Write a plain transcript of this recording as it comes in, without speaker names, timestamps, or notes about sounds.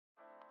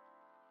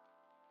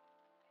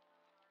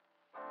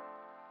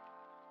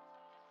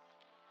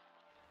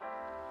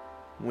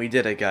We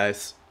did it,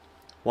 guys.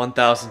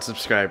 1,000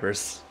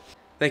 subscribers.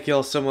 Thank you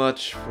all so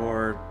much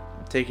for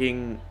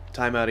taking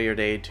time out of your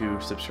day to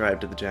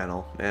subscribe to the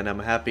channel, and I'm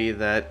happy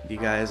that you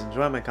guys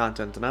enjoy my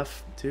content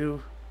enough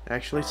to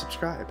actually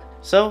subscribe.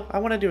 So, I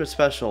want to do a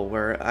special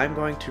where I'm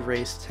going to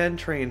race 10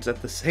 trains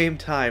at the same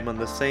time on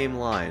the same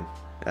line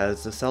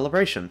as a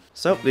celebration.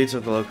 So, these are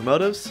the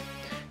locomotives.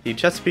 The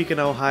Chesapeake and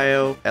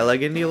Ohio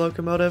Allegheny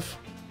locomotive,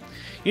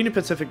 Union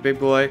Pacific Big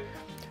Boy,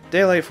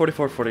 Daylight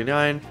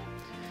 4449,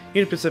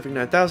 Union Pacific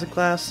 9000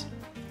 class,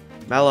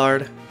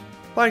 Mallard,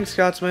 Flying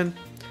Scotsman,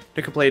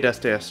 Nickel Plate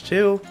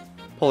SDS2,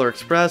 Polar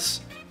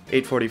Express,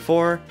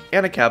 844,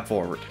 and a cab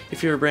forward.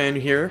 If you're brand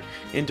new here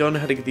and don't know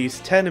how to get these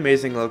 10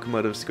 amazing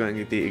locomotives going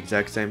at the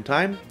exact same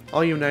time,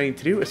 all you need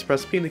to do is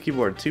press P on the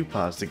keyboard to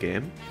pause the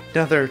game.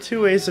 Now there are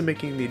two ways of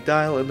making the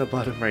dial in the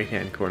bottom right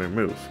hand corner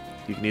move.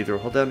 You can either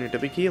hold down your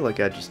W key like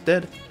I just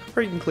did,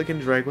 or you can click and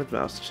drag with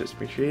mouse. Just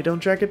make sure you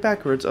don't drag it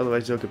backwards,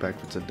 otherwise you'll go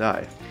backwards and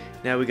die.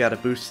 Now we gotta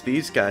boost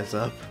these guys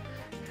up,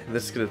 and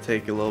this is gonna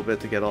take a little bit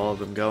to get all of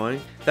them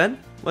going. Then,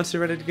 once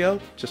you're ready to go,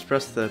 just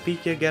press the P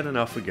key again and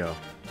off we go.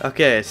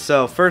 Okay,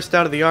 so first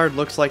out of the yard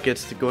looks like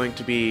it's going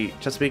to be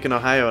Chesapeake and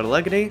Ohio at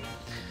Allegheny,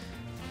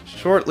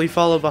 shortly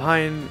followed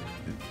behind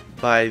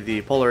by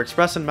the Polar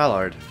Express and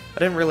Mallard. I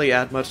didn't really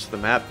add much to the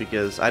map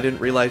because I didn't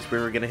realize we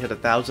were going to hit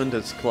 1,000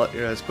 as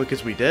quick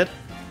as we did.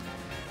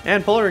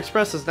 And Polar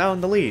Express is now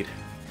in the lead,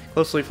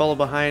 closely followed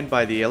behind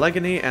by the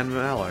Allegheny and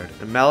Mallard.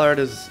 And Mallard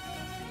is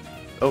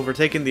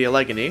overtaking the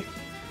Allegheny,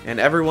 and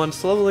everyone's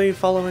slowly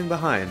following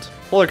behind.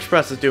 Polar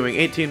Express is doing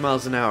 18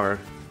 miles an hour.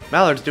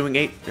 Mallard's doing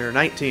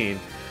 19.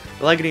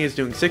 Allegheny is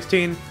doing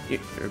 16.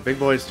 Big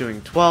Boy is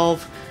doing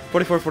 12.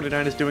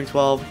 4449 is doing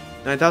 12.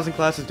 9000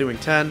 class is doing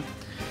 10.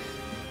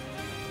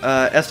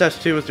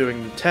 S-2 is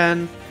doing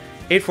 10,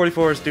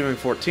 844 is doing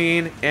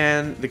 14,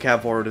 and the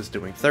cab forward is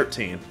doing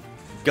 13.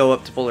 Go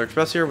up to Polar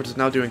Express here, which is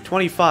now doing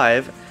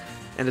 25,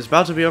 and is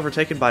about to be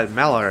overtaken by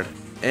Mallard.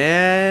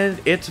 And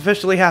it's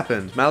officially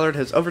happened. Mallard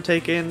has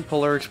overtaken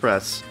Polar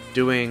Express,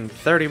 doing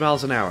 30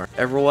 miles an hour.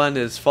 Everyone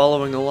is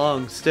following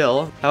along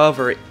still.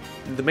 However,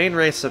 the main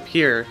race up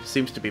here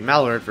seems to be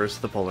Mallard versus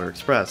the Polar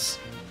Express.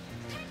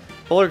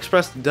 Polar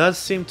Express does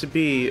seem to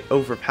be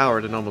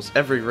overpowered in almost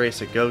every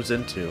race it goes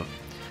into.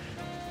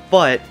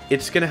 But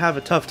it's going to have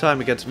a tough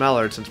time against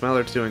Mallard since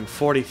Mallard's doing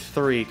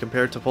 43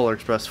 compared to Polar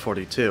Express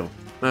 42.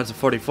 Mallard's at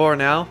 44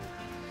 now.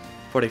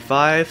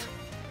 45.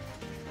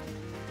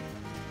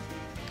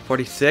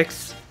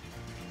 46.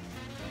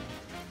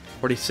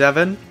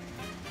 47.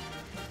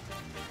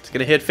 It's going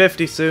to hit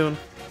 50 soon.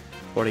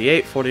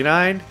 48,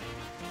 49.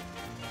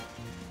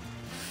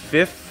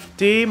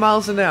 50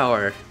 miles an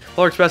hour.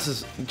 Polar Express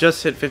has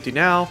just hit 50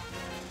 now.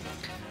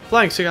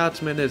 Flying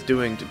Scotsman is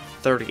doing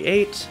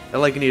 38.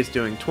 Allegheny is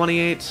doing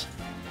 28.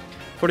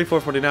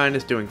 4449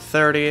 is doing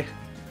 30.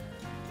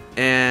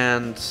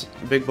 And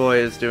Big Boy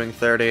is doing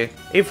 30.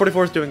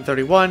 844 is doing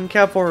 31.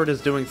 Cab Forward is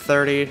doing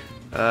 30.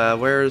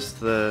 Where's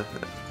the...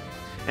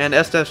 And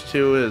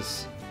S-2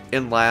 is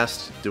in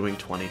last, doing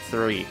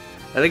 23.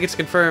 I think it's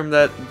confirmed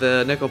that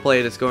the Nickel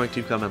Plate is going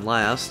to come in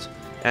last.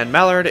 And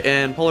Mallard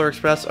and Polar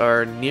Express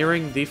are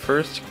nearing the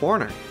first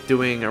corner,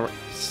 doing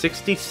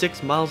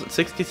 67 miles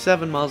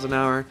an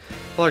hour.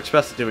 Polar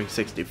Express is doing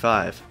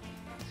 65.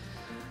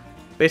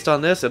 Based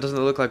on this, it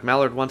doesn't look like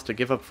Mallard wants to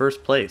give up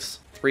first place.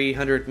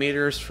 300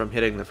 meters from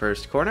hitting the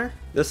first corner.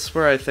 This is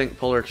where I think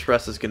Polar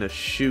Express is going to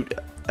shoot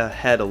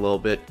ahead a little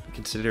bit,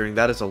 considering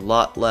that is a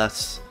lot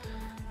less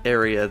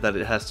area that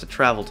it has to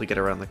travel to get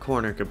around the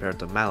corner compared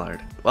to Mallard.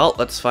 Well,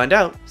 let's find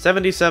out.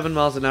 77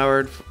 miles an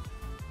hour.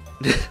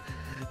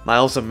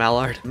 Miles of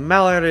Mallard.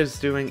 Mallard is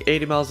doing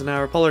 80 miles an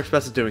hour. Polar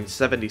Express is doing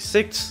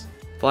 76.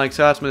 Flying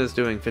Scotsman is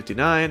doing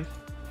 59.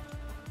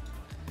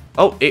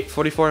 Oh,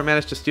 844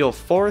 managed to steal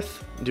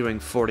 4th,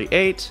 doing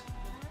 48.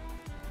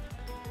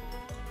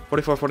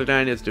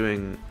 4449 is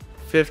doing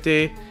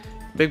 50.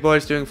 Big Boy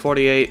is doing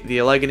 48. The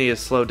Allegheny is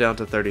slowed down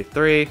to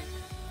 33.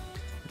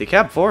 The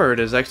cab forward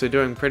is actually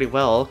doing pretty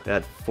well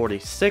at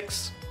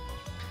 46.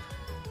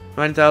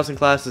 9000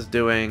 class is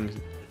doing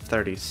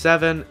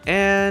 37.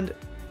 And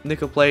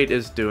Nickel Plate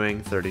is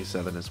doing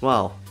 37 as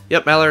well.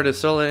 Yep, Mallard is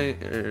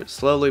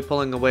slowly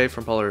pulling away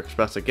from Polar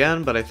Express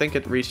again, but I think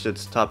it reached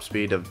its top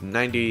speed of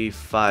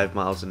 95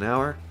 miles an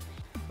hour.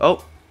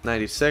 Oh,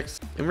 96.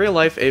 In real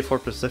life,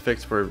 A4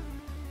 Pacifics were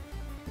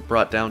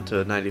brought down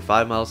to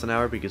 95 miles an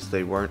hour because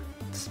they weren't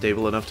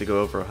stable enough to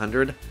go over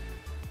 100.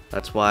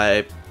 That's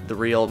why the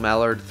real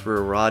Mallard threw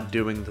a rod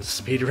doing the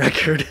speed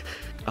record.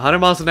 100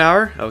 miles an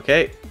hour,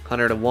 okay,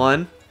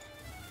 101.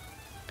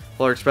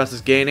 Polar Express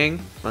is gaining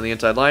on the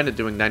inside line and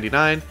doing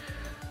 99.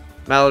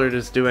 Mallard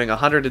is doing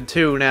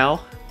 102 now.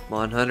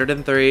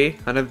 103.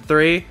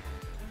 103.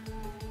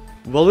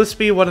 Will this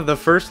be one of the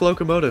first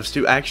locomotives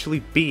to actually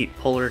beat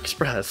Polar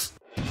Express?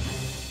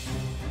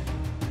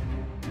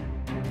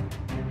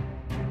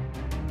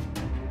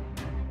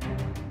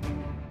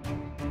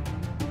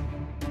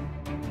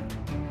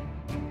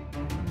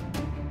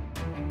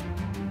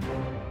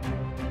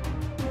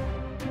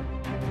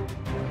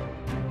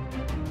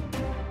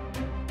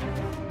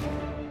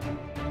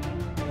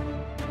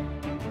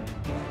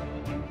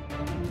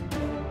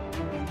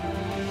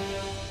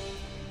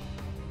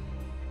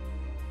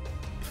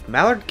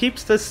 Mallard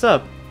keeps this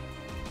up,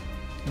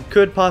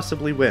 could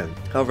possibly win.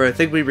 However, I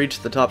think we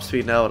reached the top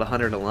speed now at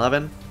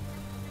 111.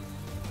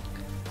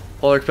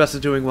 Polar Express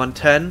is doing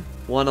 110,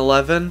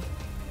 111,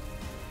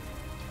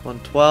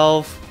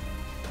 112.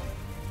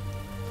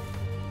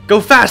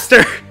 Go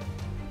faster!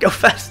 Go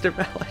faster,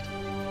 Mallard.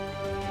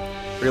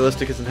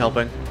 Realistic isn't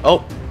helping.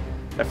 Oh,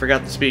 I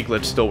forgot the speed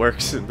glitch still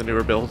works in the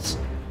newer builds.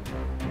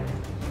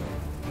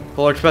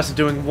 Polar Express is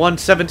doing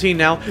 117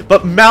 now,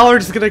 but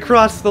Mallard's gonna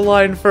cross the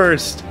line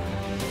first.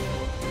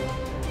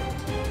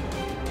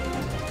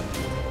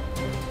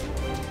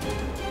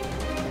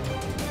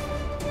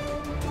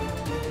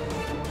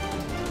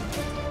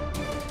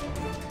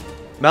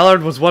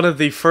 Mallard was one of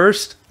the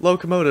first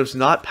locomotives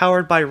not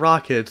powered by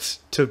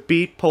rockets to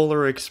beat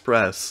Polar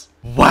Express.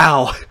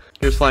 Wow!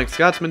 Here's Flying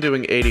Scotsman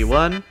doing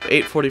 81,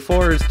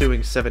 844 is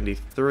doing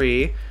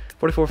 73,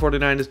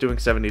 4449 is doing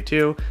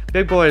 72,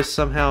 Big Boy is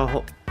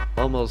somehow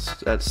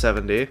almost at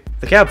 70.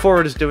 The Cab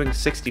Forward is doing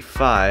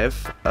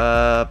 65.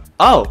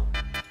 Oh!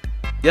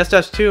 The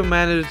S-2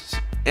 managed,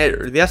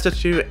 the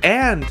S-2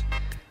 and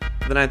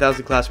the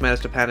 9000 class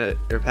managed to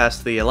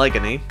pass the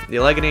Allegheny. The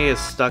Allegheny is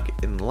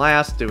stuck in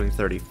last, doing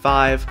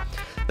 35.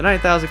 The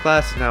 9000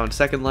 class is now in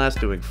second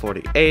last, doing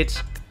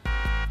 48.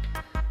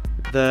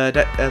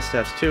 The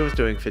S-2 is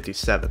doing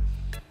 57.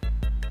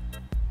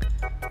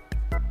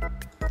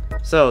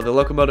 So, the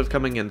locomotive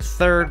coming in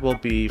third will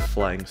be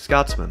Flying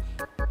Scotsman,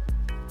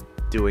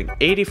 doing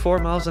 84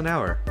 miles an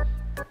hour.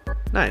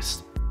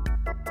 Nice.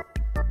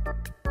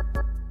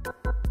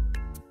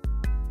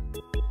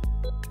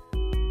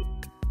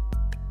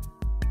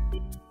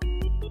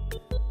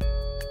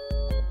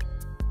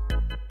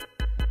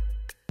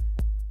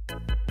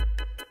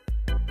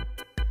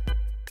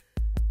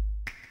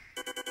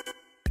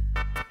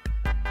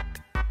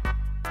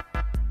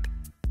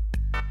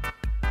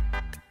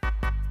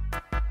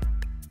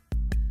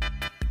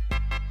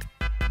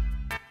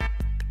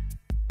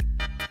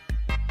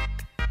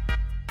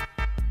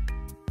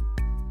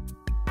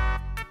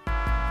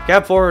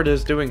 Cab Forward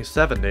is doing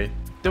 70.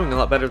 Doing a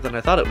lot better than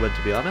I thought it would,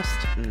 to be honest.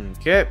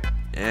 Okay,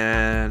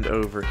 and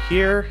over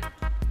here,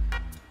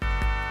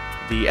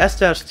 the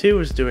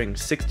S-2 is doing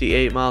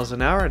 68 miles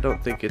an hour. I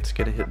don't think it's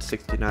gonna hit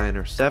 69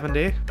 or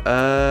 70.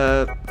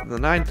 The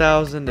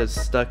 9000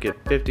 is stuck at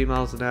 50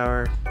 miles an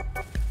hour.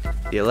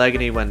 The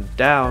Allegheny went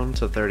down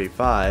to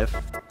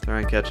 35. Try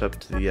and catch up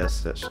to the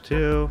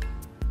S-2.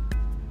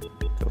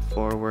 Go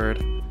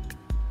forward.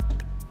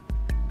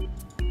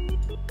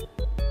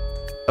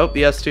 Oh,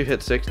 the S2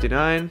 hit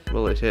 69.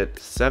 Will it hit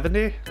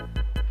 70?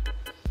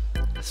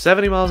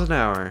 70 miles an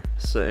hour.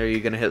 So are you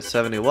gonna hit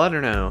 71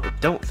 or no? I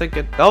don't think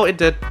it... Oh, it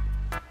did.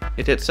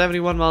 It hit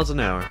 71 miles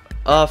an hour.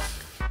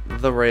 Off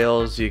the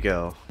rails you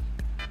go.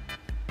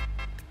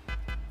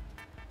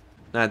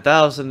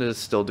 9000 is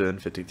still doing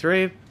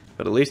 53,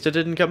 but at least it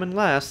didn't come in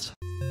last.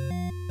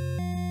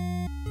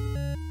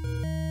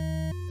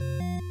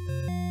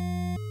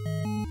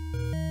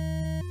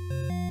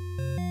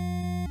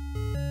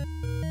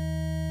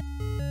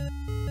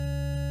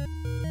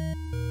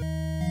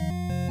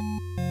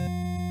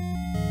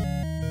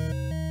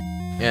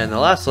 And the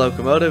last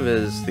locomotive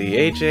is the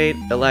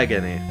H8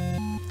 Allegheny,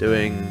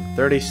 doing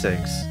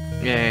 36.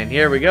 And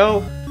here we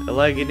go.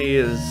 Allegheny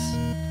is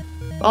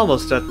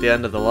almost at the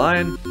end of the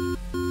line.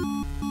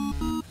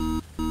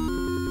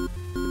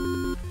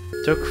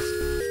 Took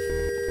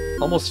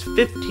almost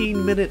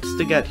 15 minutes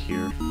to get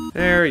here.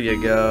 There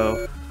you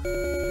go.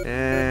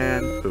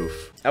 And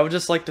poof. I would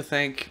just like to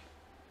thank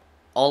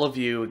all of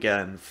you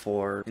again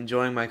for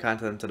enjoying my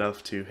content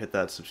enough to hit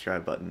that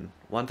subscribe button.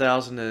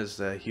 1000 is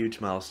a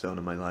huge milestone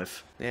in my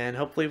life, and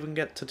hopefully we can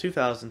get to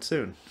 2000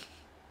 soon.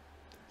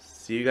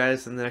 See you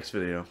guys in the next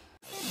video.